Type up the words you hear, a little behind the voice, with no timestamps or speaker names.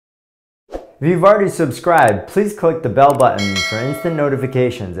If you've already subscribed, please click the bell button for instant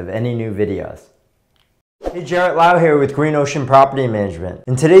notifications of any new videos. Hey, Jarrett Lau here with Green Ocean Property Management.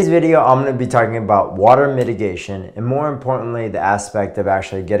 In today's video, I'm going to be talking about water mitigation and more importantly, the aspect of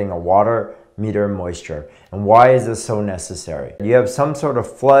actually getting a water meter moisture. And why is this so necessary? You have some sort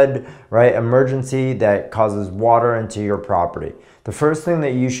of flood, right, emergency that causes water into your property. The first thing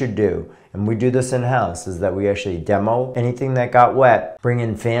that you should do, and we do this in-house, is that we actually demo anything that got wet, bring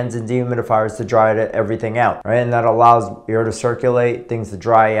in fans and dehumidifiers to dry everything out, right? And that allows air to circulate, things to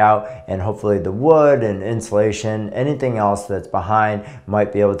dry out, and hopefully the wood and insulation, anything else that's behind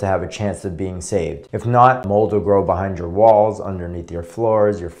might be able to have a chance of being saved. If not, mold will grow behind your walls, underneath your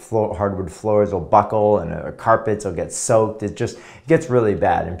floors, hardwood floors will buckle and carpets will get soaked. It gets really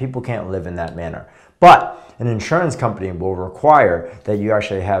bad and people can't live in that manner. But an insurance company will require that you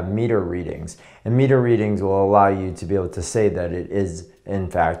actually have meter readings, and meter readings will allow you to be able to say that it is in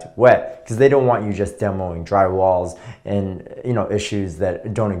fact wet, because they don't want you just demoing drywalls and issues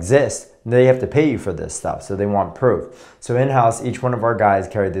that don't exist. They have to pay you for this stuff, so they want proof. So in-house, each one of our guys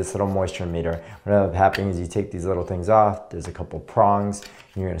carry this little moisture meter. What ends up happening is you take these little things off, there's a couple prongs,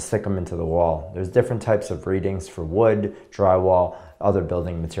 and you're going to stick them into the wall. There's different types of readings for wood, drywall, other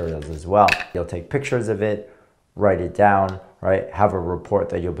building materials as well. You'll take pictures of it, write it down, right? Have a report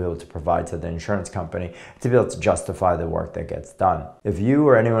that you'll be able to provide to the insurance company to be able to justify the work that gets done. If you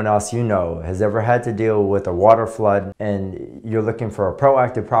or anyone else you know has ever had to deal with a water flood and you're looking for a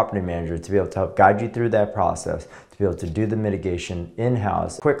proactive property manager to be able to help guide you through that process, to be able to do the mitigation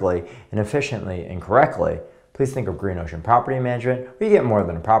in-house quickly and efficiently and correctly, please think of Green Ocean Property Management. Where you get more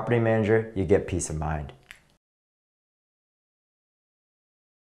than a property manager, you get peace of mind.